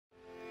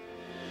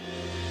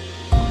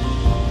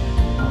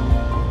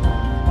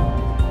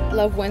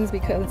Love wins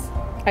because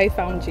I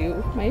found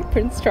you, my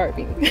Prince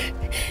Charming.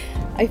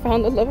 I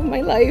found the love of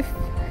my life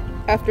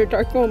after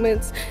dark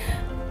moments,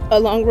 a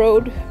long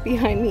road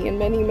behind me, and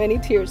many, many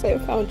tears. I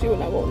have found you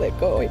and I won't let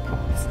go, I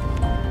promise.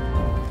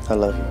 I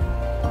love you.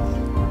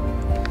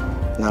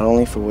 Not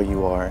only for what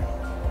you are,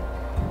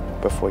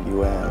 but for what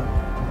you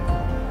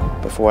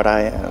am, but for what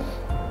I am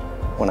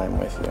when I'm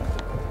with you.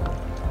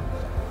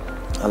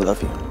 I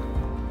love you.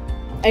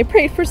 I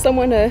prayed for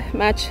someone to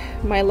match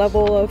my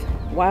level of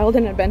wild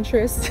and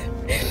adventurous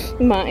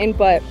mind,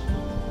 but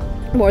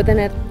more than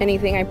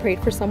anything, I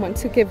prayed for someone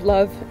to give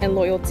love and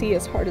loyalty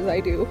as hard as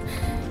I do.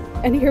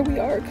 And here we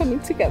are,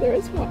 coming together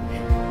as one.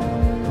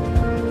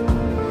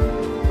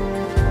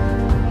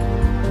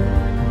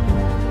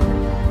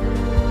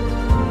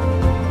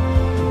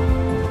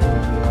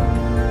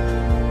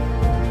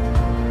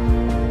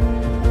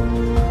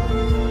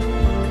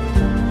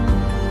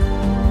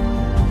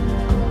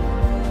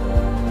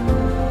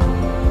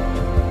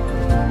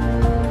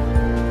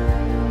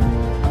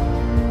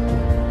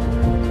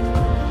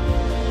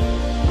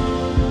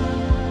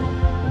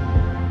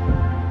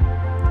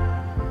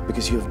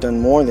 Because you have done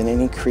more than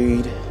any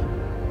creed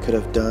could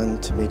have done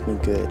to make me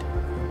good,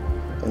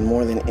 and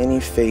more than any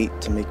fate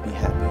to make me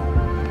happy.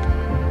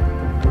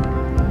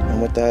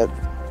 And with that,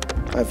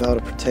 I vow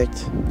to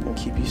protect and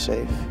keep you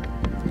safe,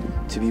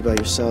 to be by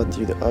your side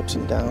through the ups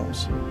and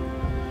downs.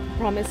 I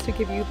promise to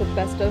give you the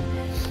best of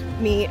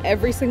me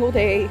every single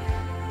day.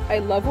 I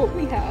love what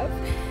we have,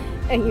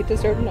 and you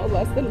deserve no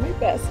less than my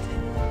best.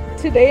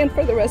 Today and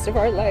for the rest of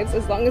our lives,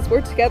 as long as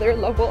we're together,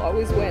 love will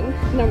always win,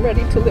 and I'm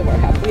ready to live our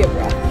happily ever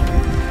after.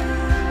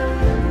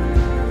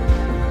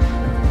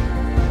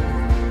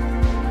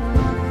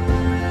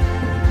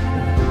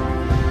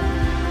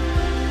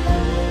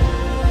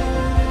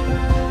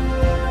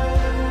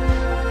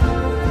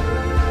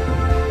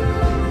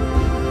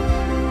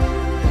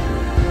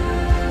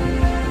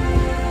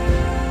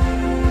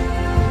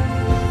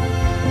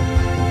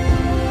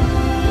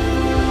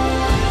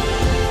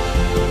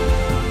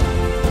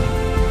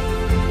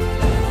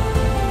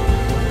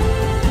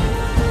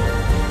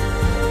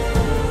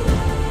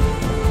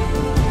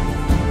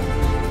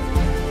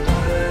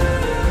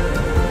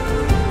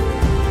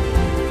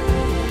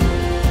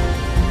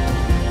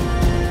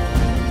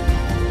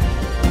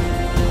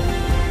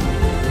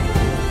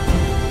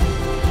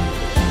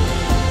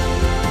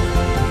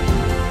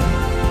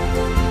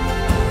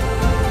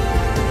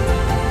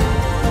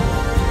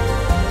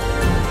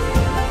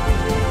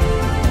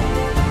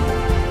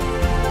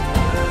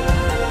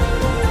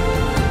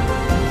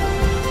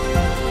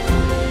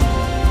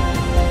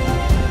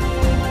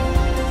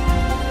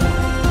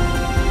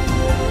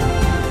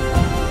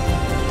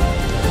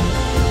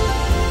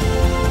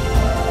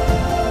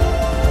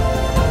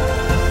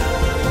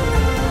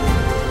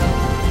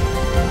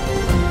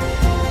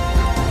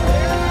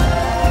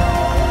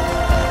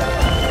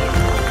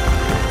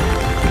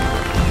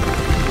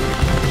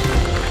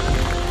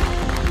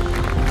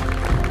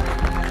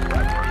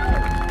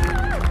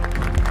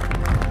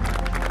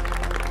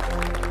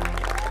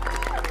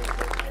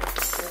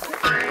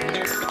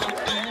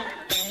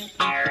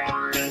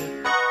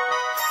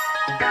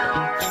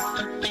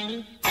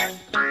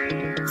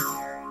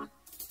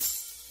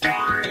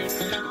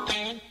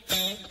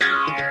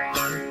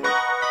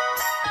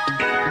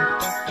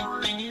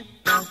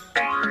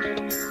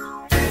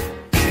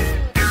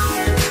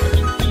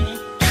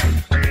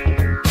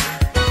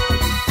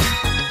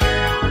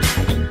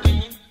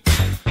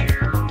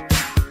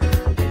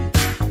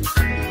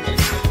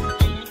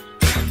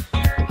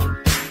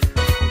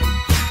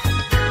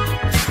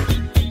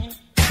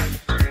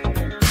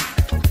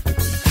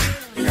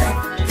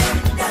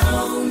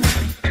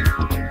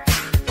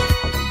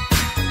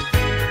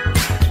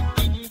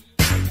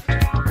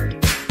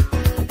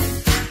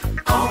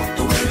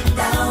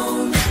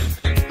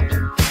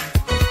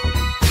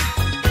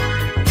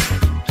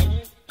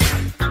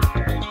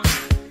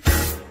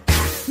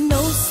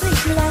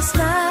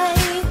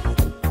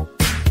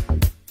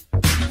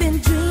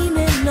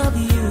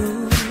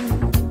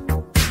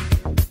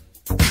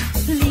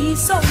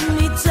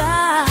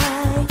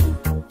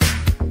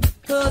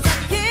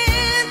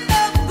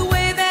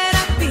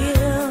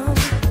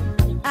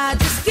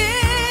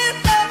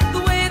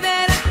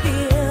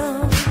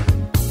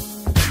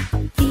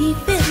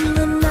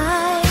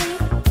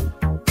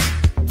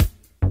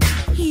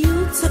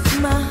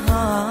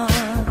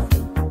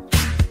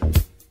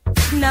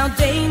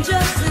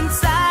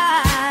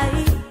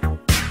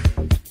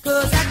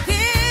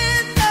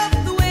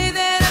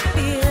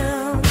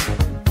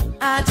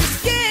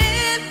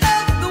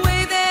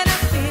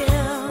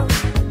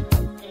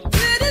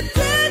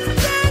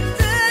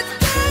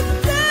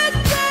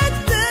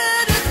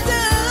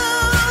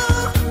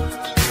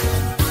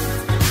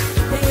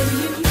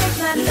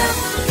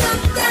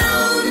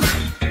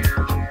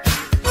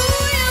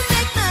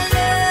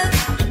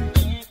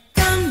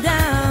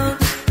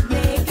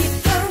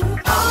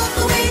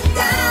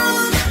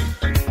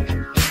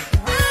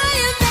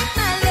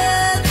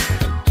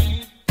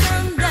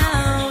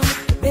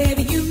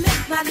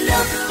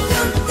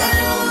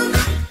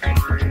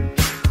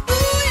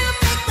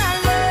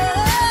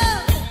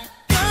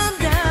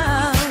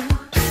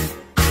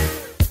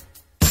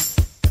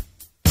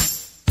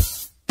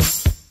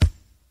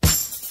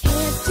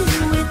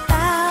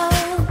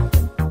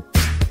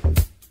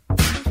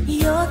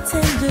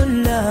 de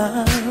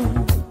love.